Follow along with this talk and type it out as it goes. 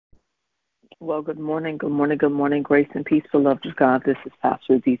Well, good morning, good morning, good morning. Grace and peace, beloved of God. This is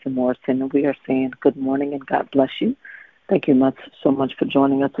Pastor Azizah Morrison, and we are saying good morning and God bless you. Thank you so much for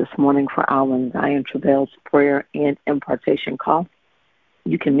joining us this morning for our Zion Travails prayer and impartation call.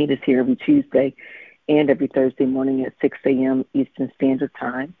 You can meet us here every Tuesday and every Thursday morning at 6 a.m. Eastern Standard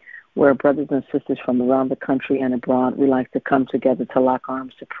Time, where brothers and sisters from around the country and abroad, we like to come together to lock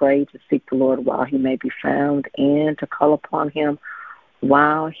arms to pray, to seek the Lord while he may be found, and to call upon him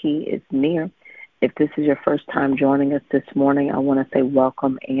while he is near. If this is your first time joining us this morning, I want to say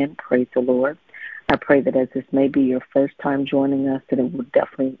welcome and praise the Lord. I pray that as this may be your first time joining us, that it will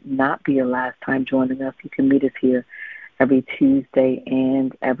definitely not be your last time joining us. You can meet us here every Tuesday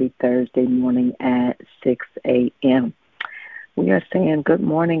and every Thursday morning at 6 a.m. We are saying good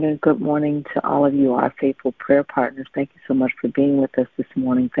morning and good morning to all of you, our faithful prayer partners. Thank you so much for being with us this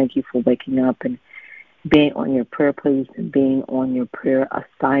morning. Thank you for waking up and being on your prayer place and being on your prayer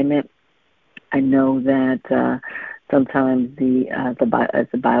assignment. I know that sometimes as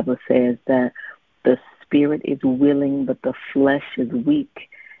the Bible says, that the spirit is willing, but the flesh is weak.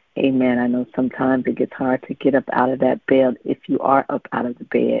 Amen. I know sometimes it gets hard to get up out of that bed if you are up out of the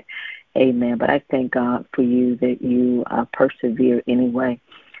bed. Amen. But I thank God for you that you persevere anyway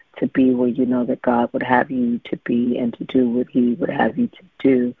to be where you know that God would have you to be and to do what he would have you to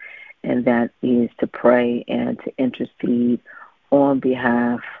do. And that is to pray and to intercede on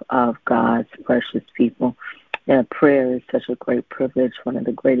behalf of God's precious people. And prayer is such a great privilege. One of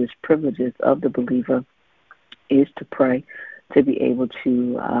the greatest privileges of the believer is to pray, to be able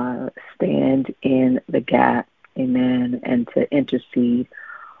to stand in the gap, amen, and to intercede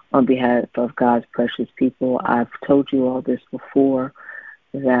on behalf of God's precious people. I've told you all this before,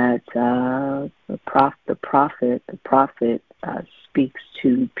 that the prophet speaks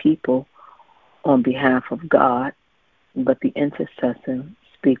to people on behalf of God, but the intercessor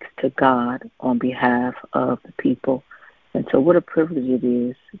speaks to God on behalf of the people. And so what a privilege it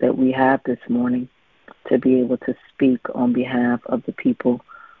is that we have this morning to be able to speak on behalf of the people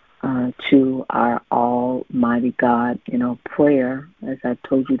to our Almighty God. You know, prayer, as I've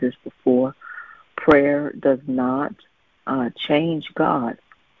told you this before, prayer does not change God.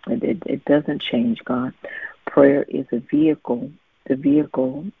 It doesn't change God. Prayer is the vehicle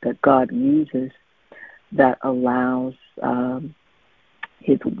that God uses that allows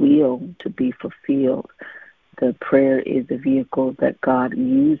his will to be fulfilled. The prayer is the vehicle that God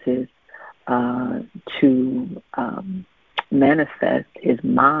uses to manifest his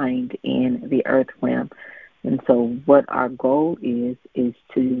mind in the earth realm. And so what our goal is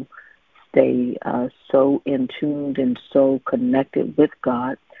to stay so in tuned and so connected with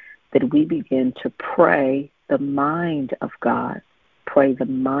God that we begin to pray the mind of God. Pray the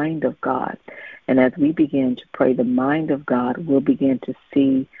mind of God. And as we begin to pray the mind of God, we'll begin to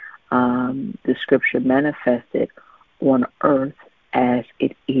see the scripture manifested on earth as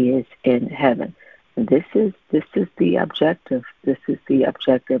it is in heaven. And this is the objective. This is the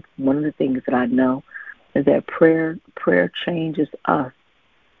objective. One of the things that I know is that prayer changes us.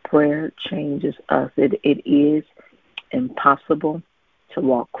 Prayer changes us. It is impossible to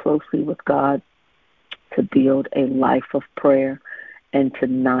walk closely with God, to build a life of prayer, and to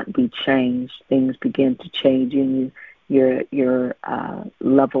not be changed. Things begin to change in you. Your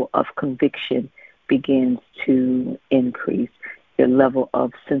level of conviction begins to increase. Your level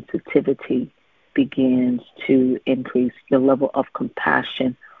of sensitivity begins to increase. Your level of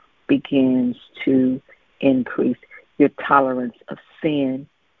compassion begins to increase. Your tolerance of sin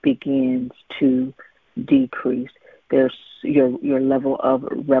begins to decrease. There's your level of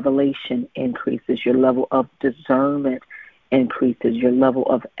revelation increases. Your level of discernment increases. Your level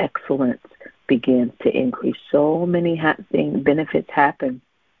of excellence begins to increase. So many benefits happen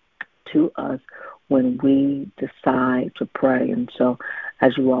to us when we decide to pray. And so,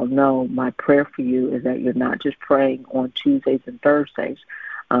 as you all know, my prayer for you is that you're not just praying on Tuesdays and Thursdays,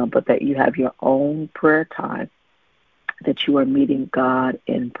 but that you have your own prayer time, that you are meeting God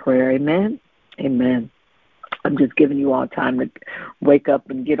in prayer. Amen? Amen. I'm just giving you all time to wake up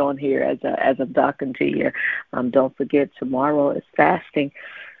and get on here as I'm talking to you. Don't forget, tomorrow is fasting.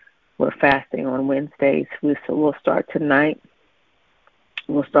 We're fasting on Wednesdays. We'll start tonight.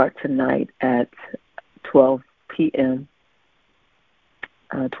 We'll start tonight at 12 p.m.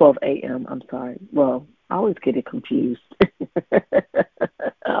 12 a.m. I'm sorry. Well, I always get it confused.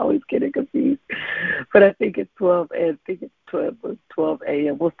 But I think it's 12. I think it's 12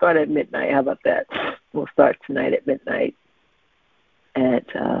 a.m. We'll start at midnight. How about that? We'll start tonight at midnight.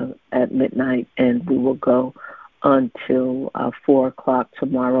 At midnight, and we will go until 4 o'clock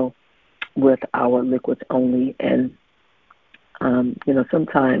tomorrow with our liquids only. And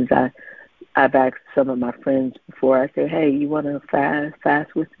sometimes I've asked some of my friends before. I said, "Hey, you want to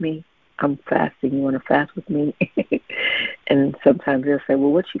fast with me? I'm fasting. You want to fast with me?" And sometimes they'll say,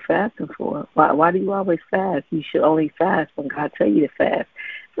 "Well, what you fasting for? Why do you always fast? You should only fast when God tell you to fast."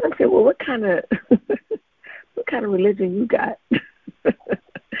 And I said, "Well, what kind of what kind of religion you got?"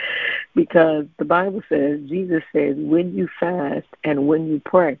 Because the Bible says, Jesus says, when you fast and when you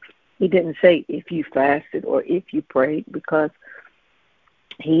pray. He didn't say if you fasted or if you prayed, because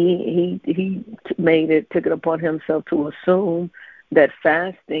he took it upon himself to assume that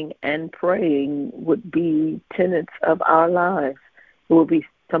fasting and praying would be tenets of our lives. It would be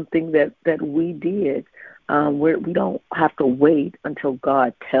something that we did. We don't have to wait until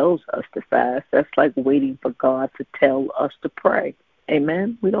God tells us to fast. That's like waiting for God to tell us to pray.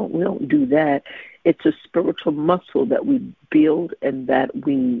 Amen. We don't do that. It's a spiritual muscle that we build and that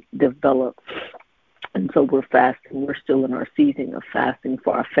we develop. And so we're fasting. We're still in our season of fasting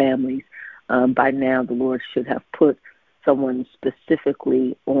for our families. By now, the Lord should have put someone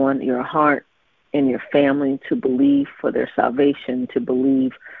specifically on your heart and your family to believe for their salvation, to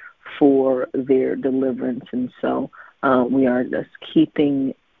believe for their deliverance. And so we are just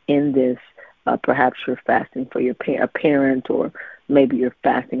keeping in this. Perhaps you're fasting for your a parent, or maybe you're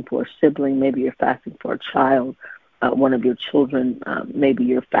fasting for a sibling. Maybe you're fasting for a child, one of your children. Maybe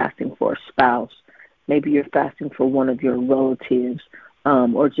you're fasting for a spouse. Maybe you're fasting for one of your relatives,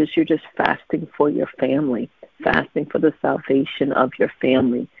 or you're just fasting for your family, fasting for the salvation of your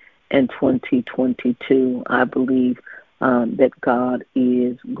family in 2022. I believe that God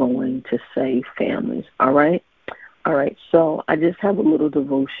is going to save families. All right? All right, so I just have a little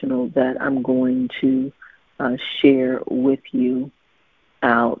devotional that I'm going to share with you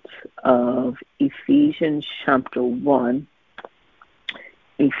out of Ephesians chapter 1.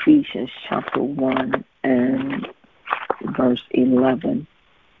 Ephesians chapter 1 and verse 11.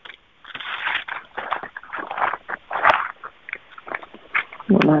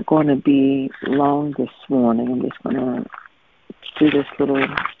 We're not going to be long this morning. I'm just going to do this little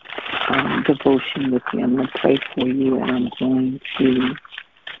devotion with you. I'm going to pray for you, and I'm going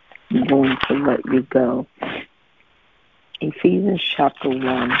to let you go. Ephesians chapter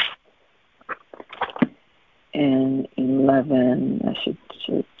 1 and 11. I should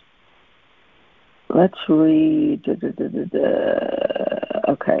let's read.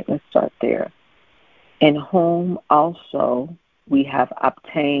 Okay, let's start there. In whom also we have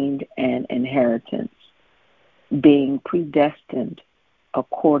obtained an inheritance, being predestined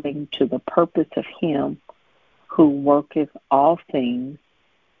according to the purpose of him who worketh all things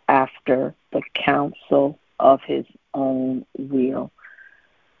after the counsel of his own will.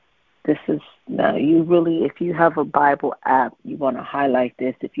 This is, now you really, if you have a Bible app, you want to highlight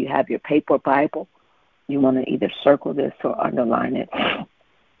this. If you have your paper Bible, you want to either circle this or underline it.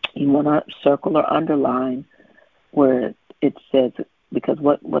 You want to circle or underline where it says, because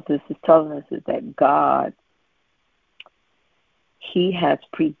what this is telling us is that God, he has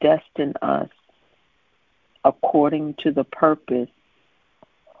predestined us according to the purpose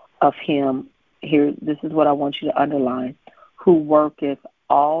of him. Here, this is what I want you to underline. Who worketh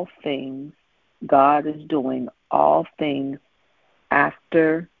all things, God is doing all things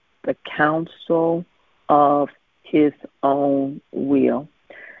after the counsel of his own will.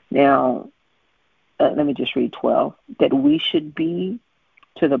 Now, let me just read 12. That we should be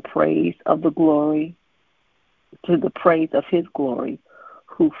to the praise of the glory, to the praise of his glory,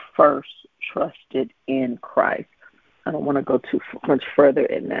 who first trusted in Christ. I don't want to go too much further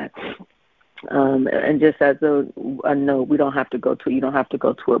in that. And just as a note, we don't have to go to it. You don't have to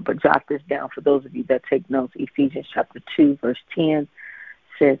go to it, but jot this down for those of you that take notes. Ephesians chapter 2, verse 10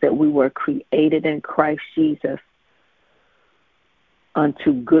 says that we were created in Christ Jesus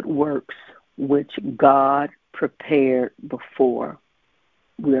unto good works, which God prepared before.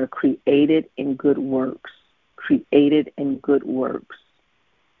 We are created in good works, created in good works,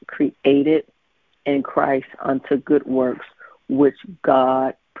 created in Christ unto good works, which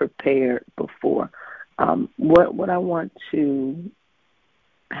God prepared before. What I want to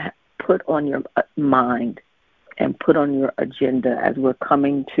put on your mind and put on your agenda as we're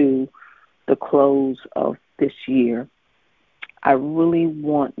coming to the close of this year, I really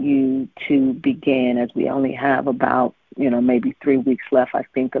want you to begin, as we only have about, maybe 3 weeks left, I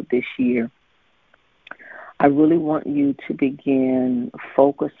think, of this year. I really want you to begin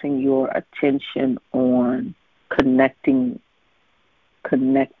focusing your attention on connecting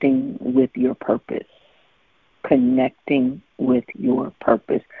with your purpose. Connecting with your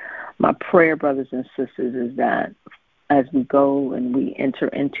purpose. My prayer, brothers and sisters, is that as we go and we enter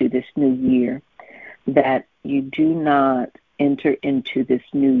into this new year, that you do not enter into this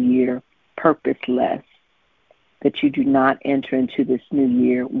new year purposeless, that you do not enter into this new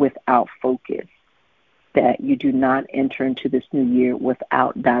year without focus, that you do not enter into this new year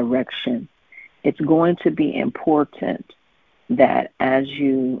without direction. It's going to be important that as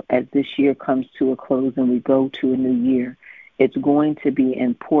this year comes to a close and we go to a new year, it's going to be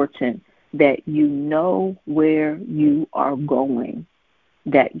important that you know where you are going,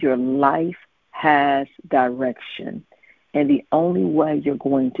 that your life has direction. And the only way you're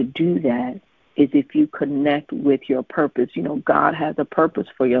going to do that is if you connect with your purpose. You know, God has a purpose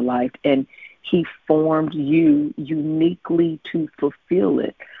for your life, and He formed you uniquely to fulfill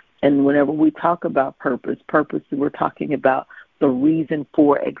it. And whenever we talk about purpose, we're talking about the reason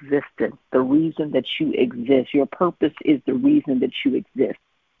for existence, the reason that you exist. Your purpose is the reason that you exist.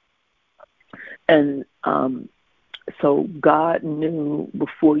 And so God knew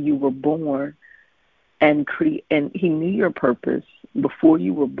before you were born, and He knew your purpose before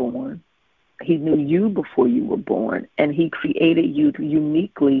you were born. He knew you before you were born, and He created you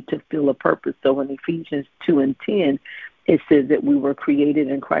uniquely to fill a purpose. So in Ephesians 2:10, it says that we were created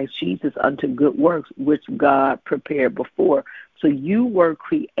in Christ Jesus unto good works, which God prepared before. So you were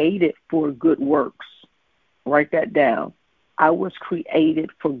created for good works. Write that down. I was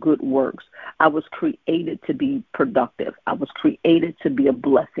created for good works. I was created to be productive. I was created to be a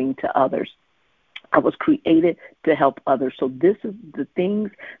blessing to others. I was created to help others. So this is the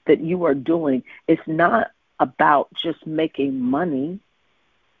things that you are doing. It's not about just making money.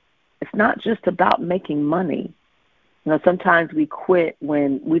 It's not just about making money. You know, sometimes we quit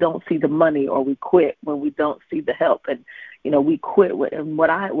when we don't see the money, or we quit when we don't see the help. And, you know, we quit. And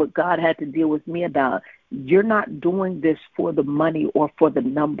what God had to deal with me about, you're not doing this for the money or for the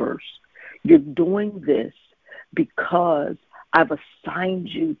numbers. You're doing this because I've assigned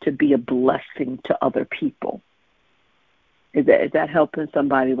you to be a blessing to other people. Is that helping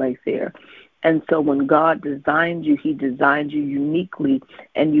somebody right there? And so when God designed you, He designed you uniquely,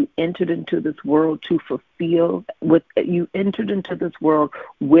 and you entered into this world to fulfill. You entered into this world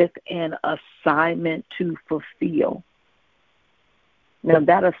with an assignment to fulfill. Now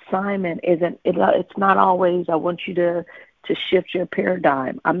that assignment it's not always, I want you to shift your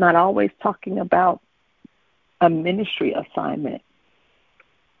paradigm. I'm not always talking about a ministry assignment.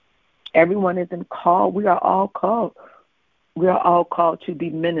 Everyone isn't called. We are all called. We are all called to be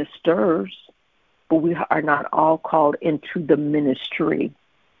ministers, but we are not all called into the ministry.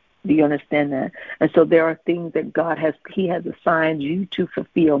 Do you understand that? And so there are things that He has assigned you to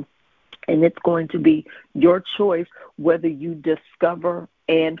fulfill, and it's going to be your choice whether you discover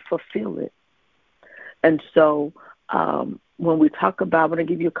and fulfill it. And so when we talk about, I'm going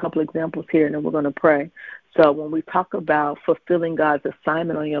to give you a couple examples here, and then we're going to pray. So when we talk about fulfilling God's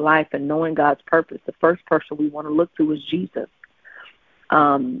assignment on your life and knowing God's purpose, the first person we want to look to is Jesus.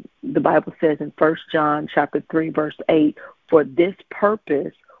 The Bible says in 1 John chapter 3, verse 8, for this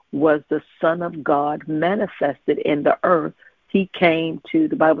purpose was the Son of God manifested in the earth. He came to,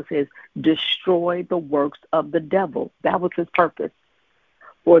 the Bible says, destroy the works of the devil. That was His purpose.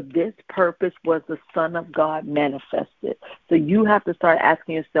 For this purpose was the Son of God manifested. So you have to start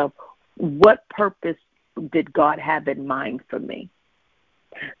asking yourself, what purpose did God have in mind for me?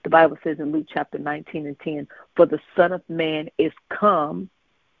 The Bible says in Luke chapter 19:10, for the Son of Man is come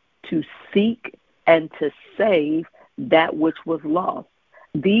to seek and to save that which was lost.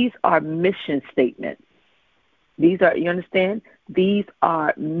 These are mission statements. You understand? These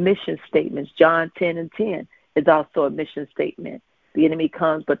are mission statements. John 10:10 is also a mission statement. The enemy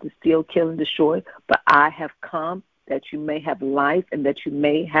comes but to steal, kill, and destroy. But I have come that you may have life and that you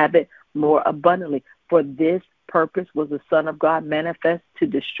may have it more abundantly. For this purpose was the Son of God manifest to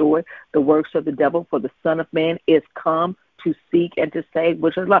destroy the works of the devil. For the Son of Man is come to seek and to save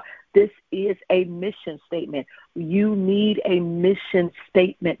which is lost. This is a mission statement. You need a mission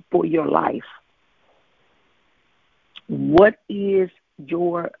statement for your life. What is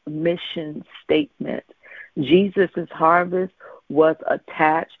your mission statement? Jesus' harvest was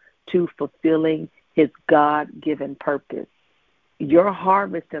attached to fulfilling His God-given purpose. Your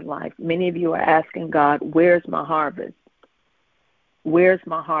harvest in life, many of you are asking God, where's my harvest? Where's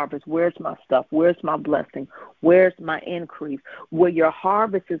my harvest? Where's my stuff? Where's my blessing? Where's my increase? Well, your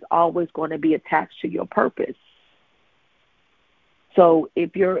harvest is always going to be attached to your purpose. So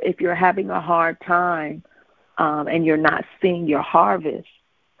if you're having a hard time and you're not seeing your harvest,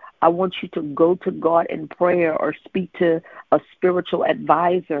 I want you to go to God in prayer or speak to a spiritual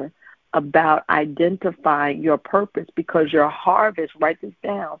advisor about identifying your purpose, because your harvest, write this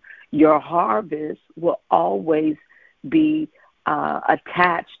down, your harvest will always be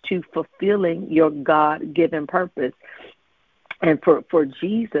attached to fulfilling your God-given purpose. And for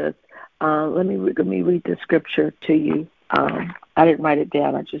Jesus, Let me read the scripture to you. I didn't write it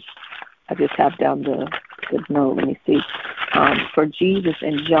down. I just have down the note. Let me see. For Jesus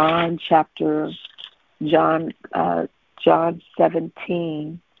in John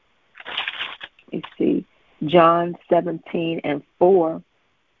 17. You see, John 17:4.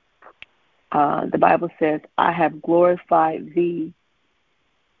 The Bible says, "I have glorified thee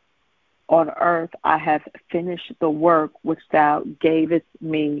on earth. I have finished the work which thou gavest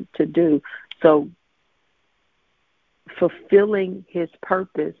me to do." So fulfilling his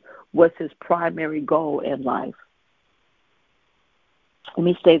purpose was his primary goal in life. Let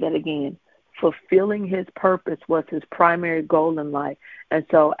me say that again. Fulfilling his purpose was his primary goal in life. And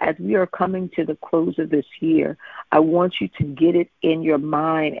so as we are coming to the close of this year, I want you to get it in your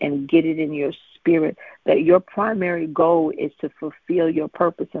mind and get it in your spirit that your primary goal is to fulfill your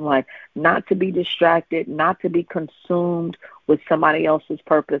purpose in life, not to be distracted, not to be consumed with somebody else's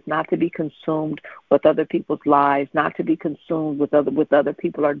purpose, not to be consumed with other people's lives, not to be consumed with other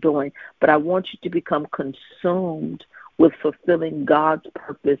people are doing. But I want you to become consumed with fulfilling God's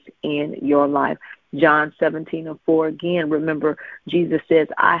purpose in your life. John 17:4 again, remember, Jesus says,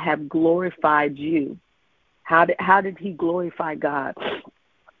 "I have glorified you." How did he glorify God?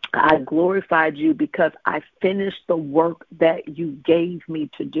 "I glorified you because I finished the work that you gave me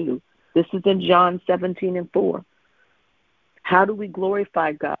to do." This is in John 17:4. How do we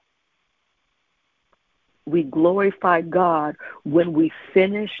glorify God? We glorify God when we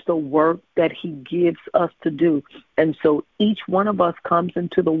finish the work that he gives us to do. And so each one of us comes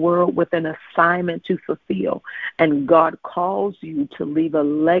into the world with an assignment to fulfill. And God calls you to leave a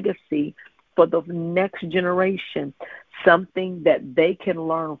legacy for the next generation, something that they can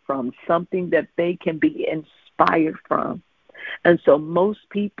learn from, something that they can be inspired from. And so most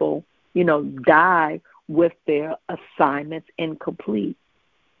people, die with their assignments incomplete.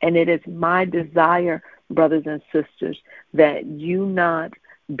 And it is my desire, brothers and sisters, that you not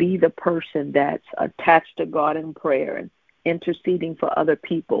be the person that's attached to God in prayer and interceding for other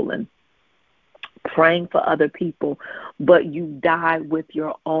people and praying for other people, but you die with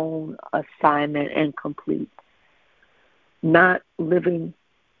your own assignment incomplete, not living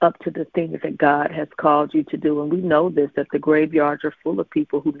up to the things that God has called you to do. And we know this, that the graveyards are full of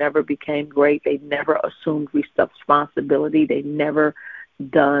people who never became great. They never assumed responsibility. They never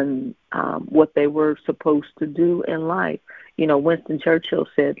done what they were supposed to do in life. Winston Churchill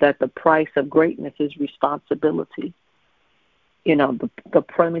said that the price of greatness is responsibility.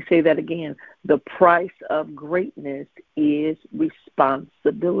 Let me say that again. The price of greatness is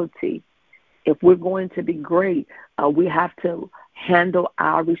responsibility. If we're going to be great, we have to handle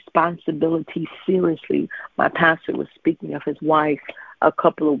our responsibility seriously. My pastor was speaking of his wife a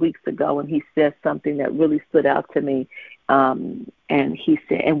couple of weeks ago, and he said something that really stood out to me. And he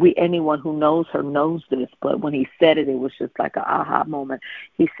said, and anyone who knows her knows this, but when he said it, it was just like an aha moment.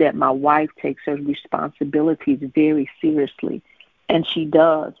 He said, "My wife takes her responsibilities very seriously." And she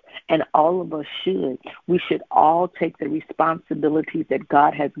does. And all of us should. We should all take the responsibilities that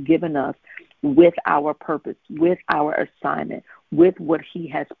God has given us with our purpose, with our assignment, with what he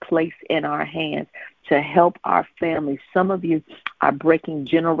has placed in our hands to help our family. Some of you are breaking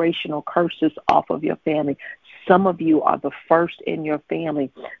generational curses off of your family. Some of you are the first in your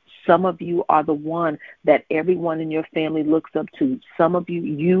family. Some of you are the one that everyone in your family looks up to. Some of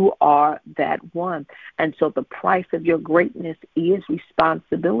you are that one. And so the price of your greatness is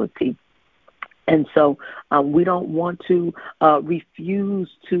responsibility. And so we don't want to refuse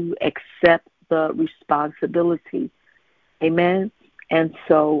to accept the responsibility. Amen. And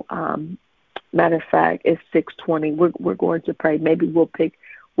so, matter of fact, it's 6:20. We're going to pray. Maybe we'll pick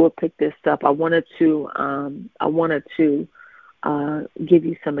this up. I wanted to give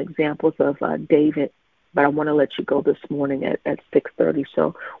you some examples of David, but I want to let you go this morning at 6:30.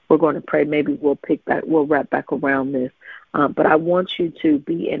 So we're going to pray. Maybe we'll wrap back around this. But I want you to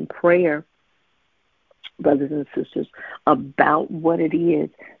be in prayer, brothers and sisters, about what it is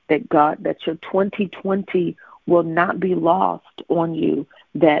that your 2020 will not be lost on you,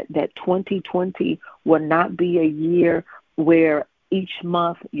 that 2020 will not be a year where each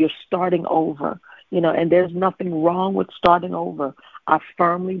month you're starting over, and there's nothing wrong with starting over. I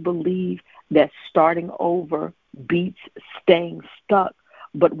firmly believe that starting over beats staying stuck,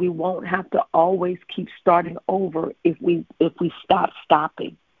 but we won't have to always keep starting over if we stop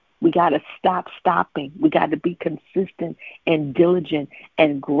stopping. We got to stop stopping. We got to be consistent and diligent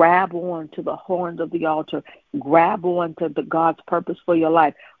and grab on to the horns of the altar. Grab on to God's purpose for your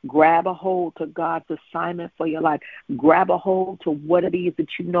life. Grab a hold to God's assignment for your life. Grab a hold to what it is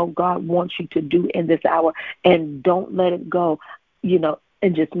that God wants you to do in this hour, and don't let it go.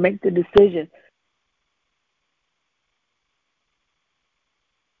 and just make the decision,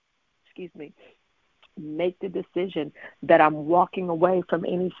 excuse me, make the decision that I'm walking away from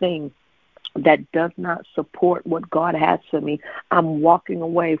anything that does not support what God has for me. I'm walking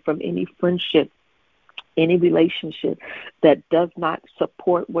away from any friendship, any relationship that does not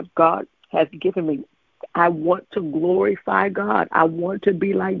support what God has given me. I want to glorify God. I want to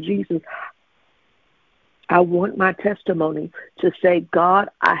be like Jesus. I want my testimony to say, God,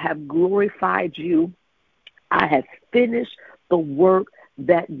 I have glorified you. I have finished the work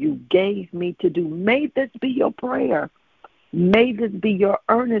that you gave me to do. May this be your prayer. May this be your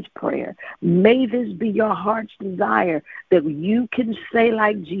earnest prayer. May this be your heart's desire that you can say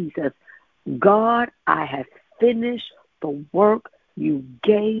like Jesus, God, I have finished the work you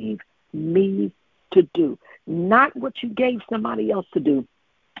gave me to do. Not what you gave somebody else to do.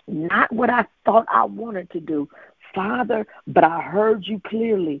 Not what I thought I wanted to do, Father, but I heard you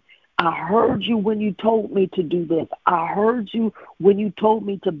clearly. I heard you when you told me to do this. I heard you when you told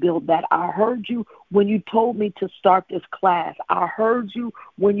me to build that. I heard you when you told me to start this class. I heard you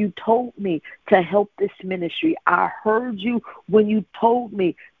when you told me to help this ministry. I heard you when you told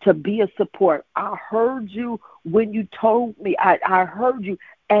me to be a support. I heard you when you told me. I heard you,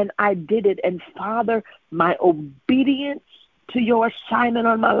 and I did it. And Father, my obedience to your assignment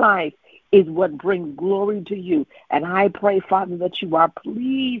on my life is what brings glory to you. And I pray, Father, that you are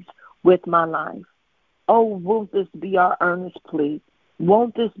pleased with my life. Oh, won't this be our earnest plea?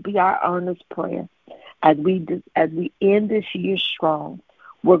 Won't this be our earnest prayer? As we end this year strong,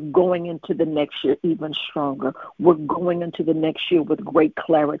 we're going into the next year even stronger. We're going into the next year with great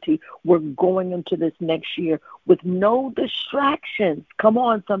clarity. We're going into this next year with no distractions. Come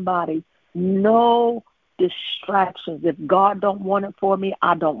on, somebody. No distractions. If God don't want it for me,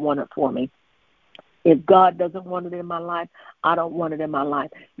 I don't want it for me. If God doesn't want it in my life, I don't want it in my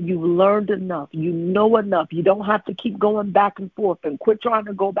life. You've learned enough. You know enough. You don't have to keep going back and forth and quit trying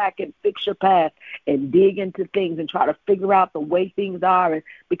to go back and fix your past and dig into things and try to figure out the way things are.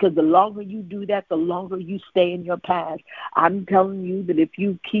 Because the longer you do that, the longer you stay in your past. I'm telling you that if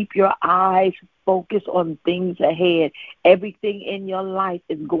you keep your eyes focused on things ahead, everything in your life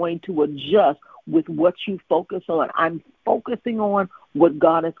is going to adjust with what you focus on. I'm focusing on what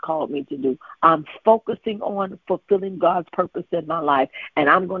God has called me to do. I'm focusing on fulfilling God's purpose in my life, and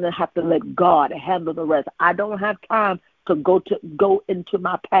I'm going to have to let God handle the rest. I don't have time to go into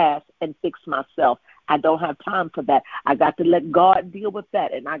my past and fix myself. I don't have time for that. I got to let God deal with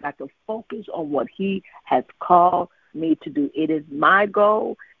that, and I got to focus on what he has called me to do. It is my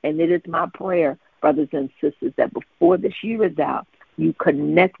goal, and it is my prayer, brothers and sisters, that before this year is out, you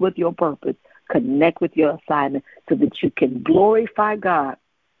connect with your purpose, connect with your assignment so that you can glorify God,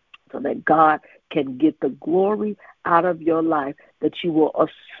 so that God can get the glory out of your life, that you will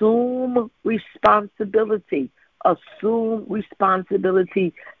assume responsibility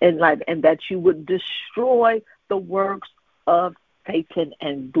in life, and that you would destroy the works of Satan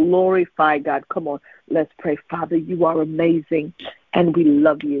and glorify God. Come on, let's pray. Father, you are amazing, and we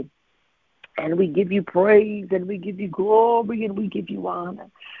love you, and we give you praise, and we give you glory, and we give you honor.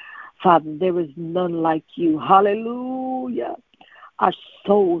 Father, there is none like you. Hallelujah. Our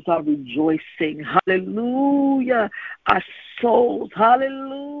souls are rejoicing. Hallelujah. Our souls,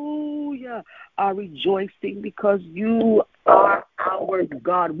 hallelujah, are rejoicing because you are our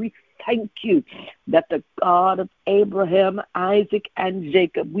God. We thank you that the God of Abraham, Isaac, and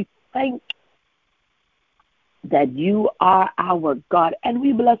Jacob, we thank that you are our God, and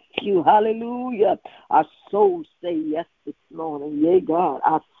we bless you. Hallelujah. Our souls say yes this morning. Yea, God.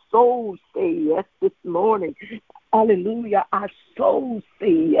 Our souls say yes this morning. Hallelujah. Our souls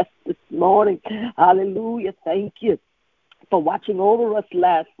say yes this morning. Hallelujah. Thank you for watching over us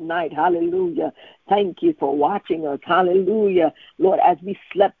last night. Hallelujah. Thank you for watching us. Hallelujah. Lord, as we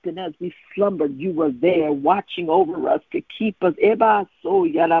slept and as we slumbered, you were there watching over us to keep us.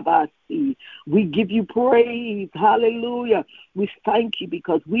 We give you praise. Hallelujah. We thank you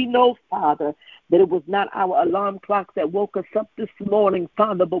because we know, Father, that it was not our alarm clock that woke us up this morning,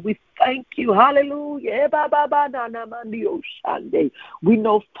 Father, but we thank you. Hallelujah. We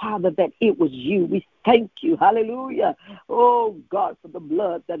know, Father, that it was you. We thank you. Hallelujah. Oh, God, for the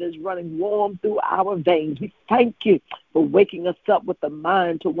blood that is running warm through our veins. We thank you for waking us up with a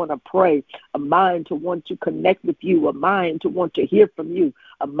mind to want to pray, a mind to want to connect with you, a mind to want to hear from you,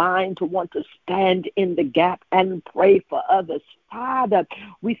 a mind to want to stand in the gap and pray for others. Father,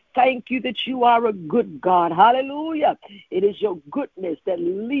 we thank you that you are a good God. Hallelujah. It is your goodness that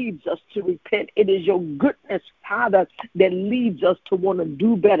leads us to repent. It is your goodness, Father, that leads us to want to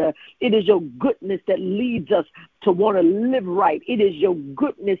do better. It is your goodness that leads us to want to live right. It is your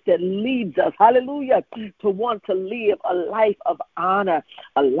goodness that leads us, hallelujah, to want to live a life of honor,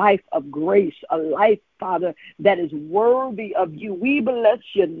 a life of grace, a life, Father, that is worthy of you. We bless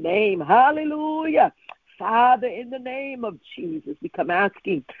your name. Hallelujah. Father, in the name of Jesus, we come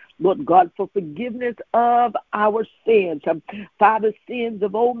asking, Lord God, for forgiveness of our sins. Father, sins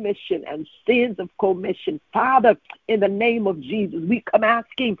of omission and sins of commission. Father, in the name of Jesus, we come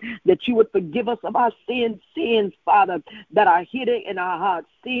asking that you would forgive us of our sins, Father, that are hidden in our hearts,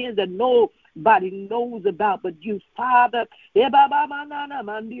 sins that nobody knows about but you, Father. In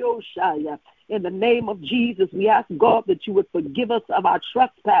the name of Jesus, we ask, God, that you would forgive us of our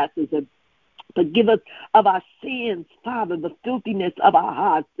trespasses and forgive us of our sins, Father, the filthiness of our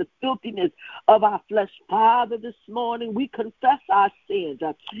hearts, the filthiness of our flesh. Father, this morning we confess our sins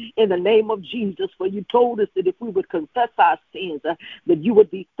in the name of Jesus, for you told us that if we would confess our sins, that you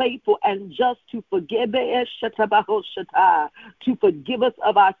would be faithful and just to forgive us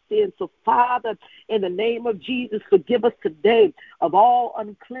of our sins. So, Father, in the name of Jesus, forgive us today of all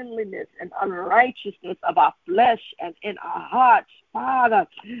uncleanliness and unrighteousness of our flesh and in our hearts. Father,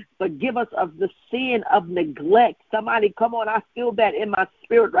 forgive us of the sin of neglect. Somebody, come on, I feel that in my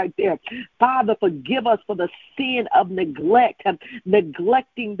spirit right there. Father, forgive us for the sin of neglect,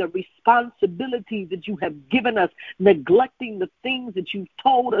 neglecting the responsibilities that you have given us, neglecting the things that you've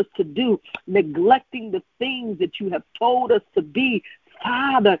told us to do, neglecting the things that you have told us to be.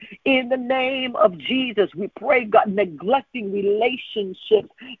 Father, in the name of Jesus, we pray, God, neglecting relationships,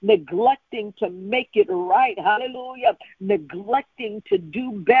 neglecting to make it right, hallelujah, neglecting to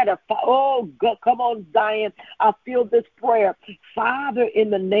do better. Oh, God, come on, Zion, I feel this prayer. Father, in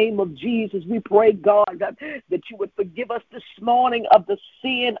the name of Jesus, we pray, God, that you would forgive us this morning of the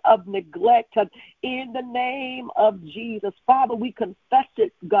sin of neglect, in the name of Jesus. Father, we confess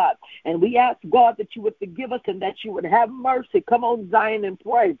it, God, and we ask, God, that you would forgive us and that you would have mercy. Come on, Zion, and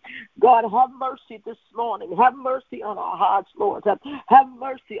pray. God, have mercy this morning. Have mercy on our hearts, Lord. Have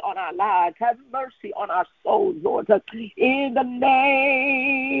mercy on our lives. Have mercy on our souls, Lord. In the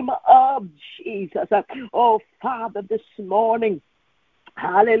name of Jesus. Oh, Father, this morning,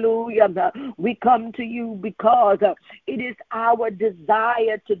 hallelujah. We come to you because it is our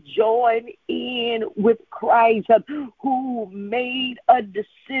desire to join in with Christ, who made a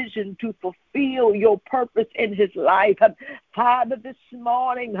decision to fulfill your purpose in his life. Father, this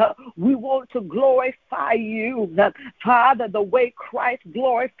morning, we want to glorify you, Father, the way Christ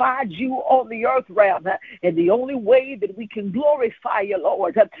glorified you on the earth realm. And the only way that we can glorify you,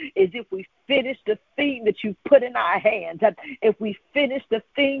 Lord, is if we finish the thing that you put in our hands, if we finish the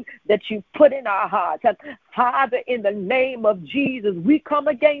thing that you put in our hearts. Father, in the name of Jesus, we come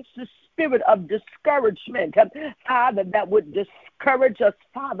against the spirit of discouragement, Father, that would discourage us,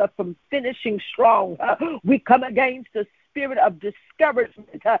 Father, from finishing strong. We come against the spirit of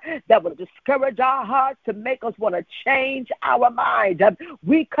discouragement that would discourage our hearts to make us want to change our mind.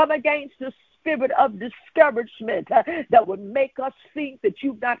 We come against the spirit of discouragement that would make us think that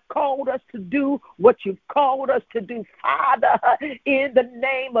you've not called us to do what you've called us to do. Father, in the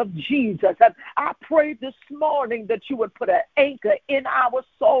name of Jesus, I pray this morning that you would put an anchor in our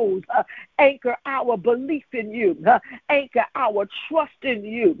souls, anchor our belief in you, anchor our trust in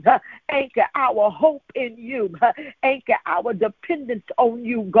you, anchor our hope in you, anchor our dependence on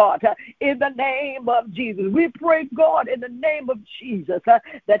you, God, in the name of Jesus. We pray, God, in the name of Jesus,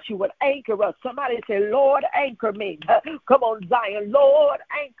 that you would anchor us. Somebody say, Lord, anchor me. Come on, Zion. Lord,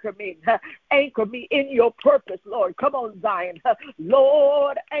 anchor me. Anchor me in your purpose, Lord. Come on, Zion.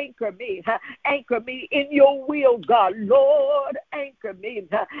 Lord, anchor me. Anchor me in your will, God. Lord, anchor me.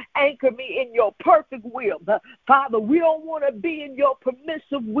 Anchor me in your perfect will. Father, we don't want to be in your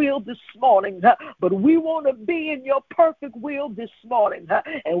permissive will this morning, but we want to be in your perfect will this morning.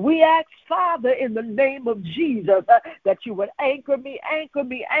 And we ask, Father, in the name of Jesus, that you would anchor me, anchor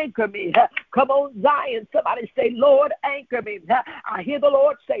me, anchor me. Come on, Zion. Somebody say, Lord, anchor me. I hear the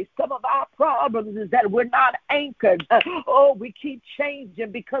Lord say some of our problems is that we're not anchored. Oh, we keep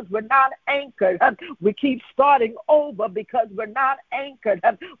changing because we're not anchored. We keep starting over because we're not anchored.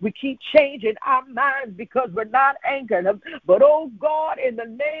 We keep changing our minds because we're not anchored. But, oh, God, in the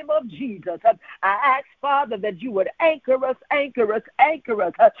name of Jesus, I ask, Father, that you would anchor us, anchor us, anchor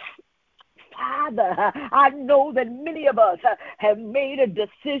us. Father, I know that many of us have made a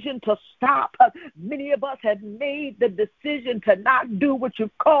decision to stop. Many of us have made the decision to not do what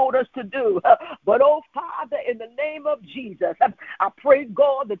you've called us to do. But, oh, Father, in the name of Jesus, I pray,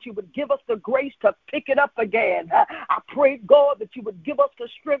 God, that you would give us the grace to pick it up again. I pray, God, that you would give us the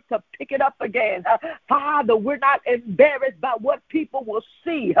strength to pick it up again. Father, we're not embarrassed by what people will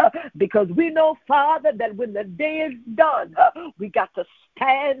see because we know, Father, that when the day is done, we got to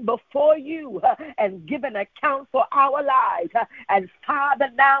stand before you and give an account for our lives. And Father,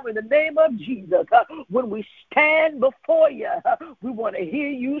 now in the name of Jesus, when we stand before you, we want to hear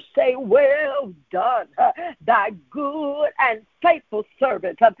you say, well done, thy good and faithful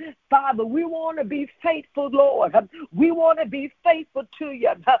servant. Father, we want to be faithful, Lord. We want to be faithful to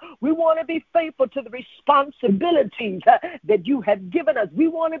you. We want to be faithful to the responsibilities that you have given us. We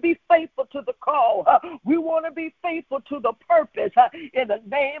want to be faithful to the call. We want to be faithful to the purpose in the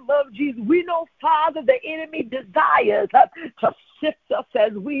name of Jesus. We know, Father, the enemy desires to sift us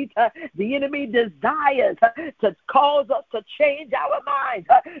as wheat. The enemy desires to cause us to change our minds.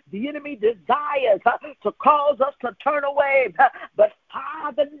 The enemy desires to cause us to turn away. But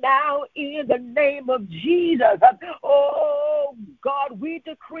Father, now in the name of Jesus, oh God, we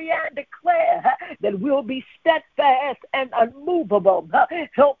decree and declare that we'll be steadfast and unmovable.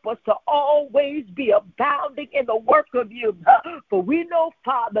 Help us to always be abounding in the work of you. For we know,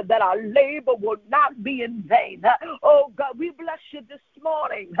 Father, that our labor will not be in vain. Oh God, we bless you this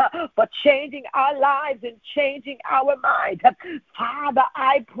morning for changing our lives and changing our minds. Father,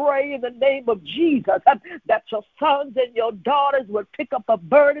 I pray in the name of Jesus that your sons and your daughters would pick up a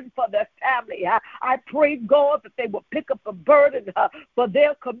burden for their family. I pray, God, that they will pick up a burden for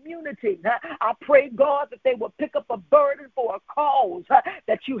their community. I pray, God, that they will pick up a burden for a cause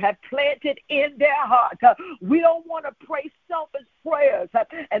that you have planted in their heart. We don't want to pray selfish prayers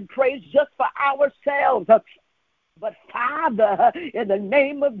and pray just for ourselves. But Father, in the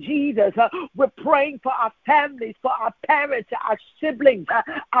name of Jesus, we're praying for our families, for our parents, our siblings,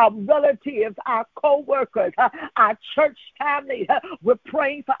 our relatives, our co-workers, our church family. We're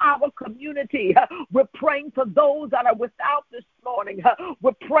praying for our community. We're praying for those that are without this morning.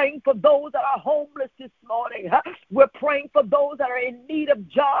 We're praying for those that are homeless this morning. We're praying for those that are in need of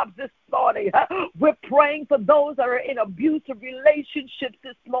jobs this morning. We're praying for those that are in abusive relationships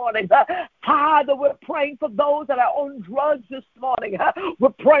this morning. Father, we're praying for those that are on drugs this morning. We're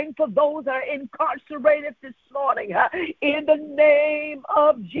praying for those that are incarcerated this morning. In the name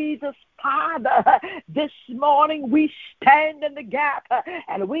of Jesus, Father, this morning we stand in the gap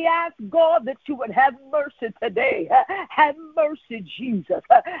and we ask, God, that you would have mercy today. Have mercy, Jesus.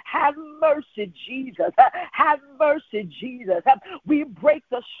 Have mercy, Jesus. Have mercy, Jesus. We break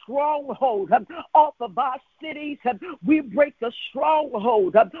the stronghold off of our cities. We break the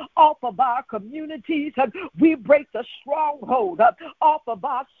stronghold off of our communities. We break the stronghold off of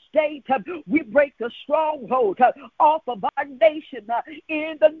our state. We break the stronghold off of our nation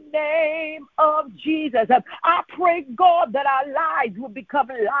in the name of Jesus. I pray, God, that our lives will become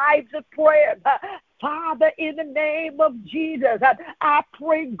lives of prayer. Father, in the name of Jesus, I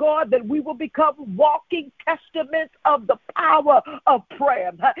pray, God, that we will become walking testaments of the power of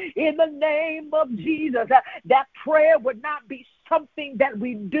prayer. In the name of Jesus, that prayer would not be something that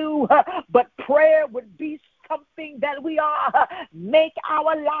we do, but prayer would be something that we are. Make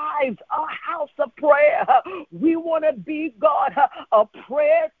our lives a house of prayer. We want to be, God, a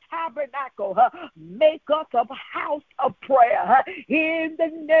prayer tabernacle. Make us a house of prayer. In the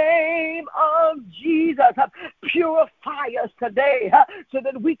name of Jesus, purify us today so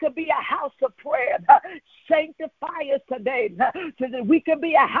that we can be a house of prayer. Sanctify us today so that we can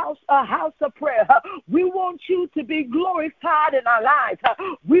be a house of prayer. We want you to be glorified in our lives.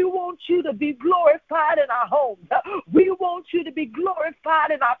 We want you to be glorified in our homes. We want you to be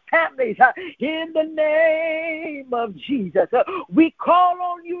glorified in our families. In the name of Jesus, we call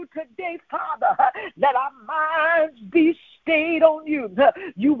on you today, Father, let our minds be stayed on you.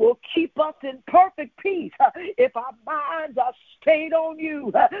 You will keep us in perfect peace if our minds are stayed on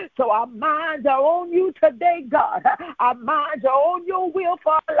you. So our minds are on you today, God. Our minds are on your will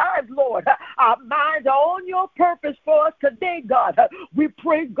for our lives, Lord. Our minds are on your purpose for us today, God. We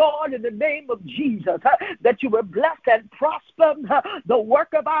pray, God, in the name of Jesus, that you will bless and prosper the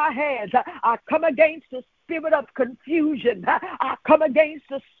work of our hands. I come against the spirit of confusion. I come against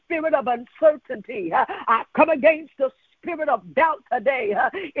the spirit of uncertainty. I come against the spirit of doubt today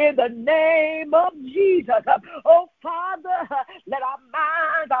in the name of Jesus. Oh, Father, let our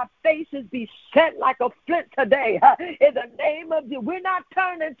minds, our faces be set like a flint today in the name of Jesus. We're not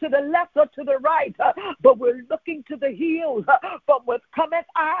turning to the left or to the right, but we're looking to the hills from which cometh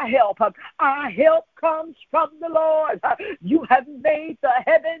our help. Our help comes from the Lord. You have made the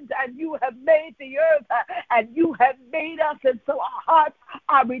heavens and you have made the earth and you have made us, and so our hearts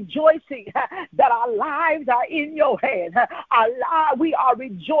are rejoicing that our lives are in your hand. We are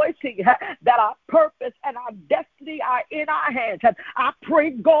rejoicing that our purpose and our destiny are in our hands. I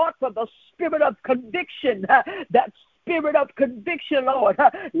pray, God, for the spirit of conviction, that spirit of conviction, Lord,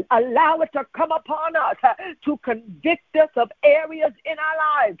 allow it to come upon us to convict us of areas in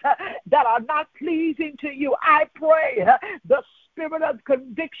our lives that are not pleasing to you. I pray the spirit of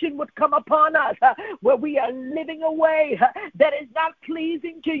conviction would come upon us where we are living a way that is not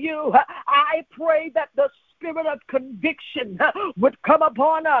pleasing to you. I pray that the spirit of conviction would come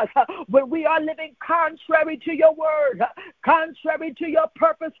upon us when we are living contrary to your word, contrary to your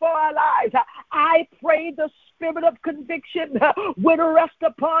purpose for our lives. I pray the spirit of conviction would rest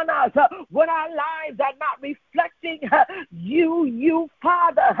upon us when our lives are not reflecting you,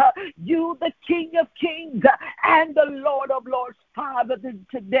 Father, you, the King of Kings and the Lord of Lords. Father,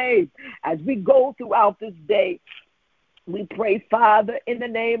 today, as we go throughout this day, we pray, Father, in the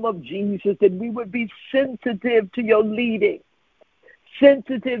name of Jesus, that we would be sensitive to your leading,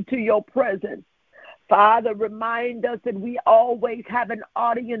 sensitive to your presence. Father, remind us that we always have an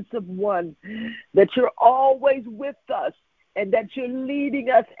audience of one, that you're always with us, and that you're leading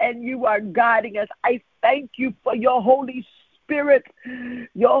us and you are guiding us. I thank you for your Holy Spirit.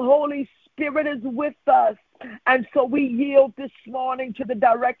 Your Holy Spirit is with us. And so we yield this morning to the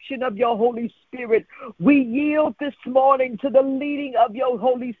direction of your Holy Spirit. We yield this morning to the leading of your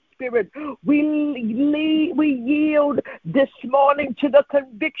Holy Spirit. We yield this morning to the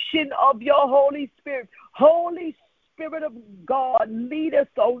conviction of your Holy Spirit. Holy Spirit of God, lead us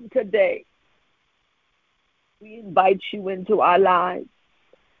on today. We invite you into our lives,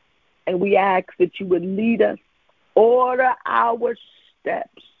 and we ask that you would lead us, order our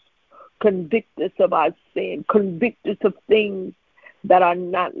steps. Convict us of our sin. Convict us of things that are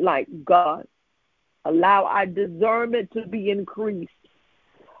not like God. Allow our discernment to be increased.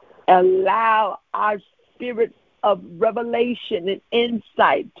 Allow our spirit of revelation and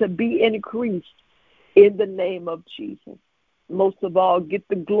insight to be increased in the name of Jesus. Most of all, get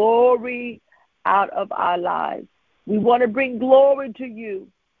the glory out of our lives. We want to bring glory to you,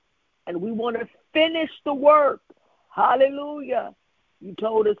 and we want to finish the work. Hallelujah. You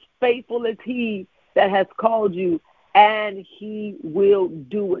told us, faithful is he that has called you, and he will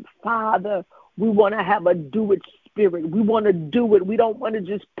do it. Father, we want to have a do-it spirit. We want to do it. We don't want to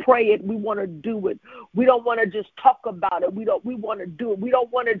just pray it. We want to do it. We don't want to just talk about it. We want to do it. We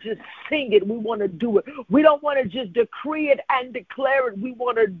don't want to just sing it. We want to do it. We don't want to just decree it and declare it. We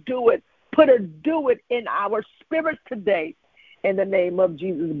want to do it. Put a do it in our spirit today. In the name of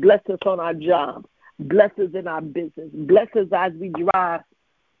Jesus, bless us on our job. Bless us in our business. Bless us as we drive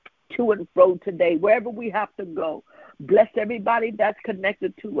to and fro today, wherever we have to go. Bless everybody that's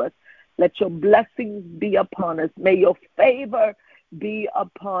connected to us. Let your blessings be upon us. May your favor be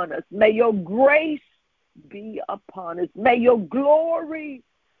upon us. May your grace be upon us. May your glory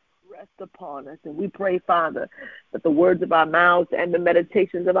rest upon us. And we pray, Father, that the words of our mouths and the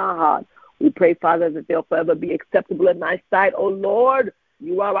meditations of our hearts, we pray, Father, that they'll forever be acceptable in thy sight. Oh, Lord,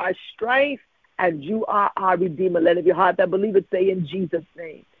 you are our strength. And you are our Redeemer. Let every heart that believeth say in Jesus'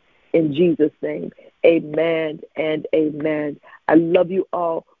 name. In Jesus' name. Amen and amen. I love you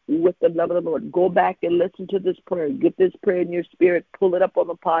all with the love of the Lord. Go back and listen to this prayer. Get this prayer in your spirit. Pull it up on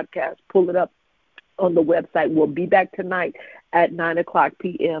the podcast. Pull it up on the website. We'll be back tonight at 9:00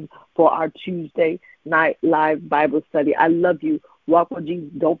 p.m. for our Tuesday night live Bible study. I love you. Walk with Jesus.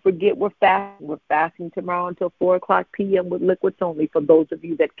 Don't forget we're fasting. We're fasting tomorrow until 4:00 p.m. with liquids only for those of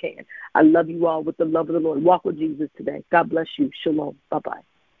you that can. I love you all with the love of the Lord. Walk with Jesus today. God bless you. Shalom. Bye-bye.